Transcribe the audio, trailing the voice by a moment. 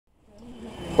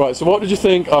Right, so what did you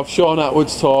think of Shaun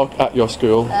Attwood's talk at your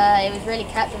school? It was really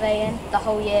captivating. The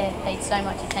whole year paid so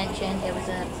much attention. It was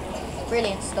a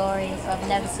brilliant story. I've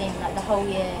never seen like the whole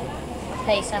year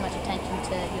pay so much attention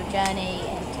to your journey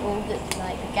and all the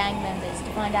the gang members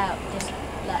to find out, just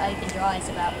like opened your eyes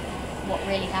about what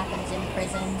really happens in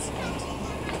prisons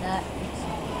and that.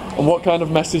 And what kind of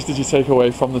message did you take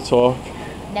away from the talk?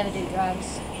 Never do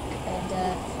drugs and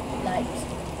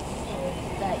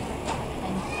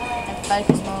and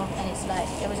focus more. And it's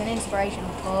it was an inspirational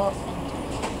talk,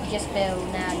 and you just feel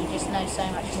now you just know so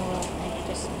much more, and you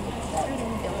just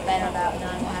feel better about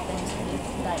knowing what happens, and you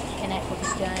connect with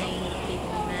this journey with the people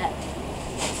you met.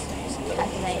 It's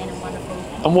captivating and wonderful.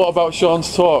 And what about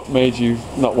Shaun's talk made you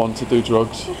not want to do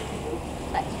drugs? It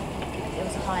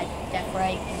was a high death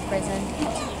rate in prison.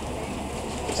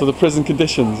 So the prison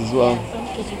conditions as well?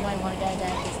 Yeah, because you won't want to go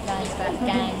there, because knowing about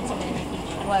gangs, and then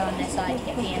if you were on their side you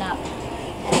get beaten up.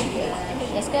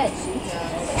 And it's good.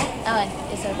 Oh, and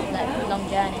it's a long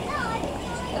journey.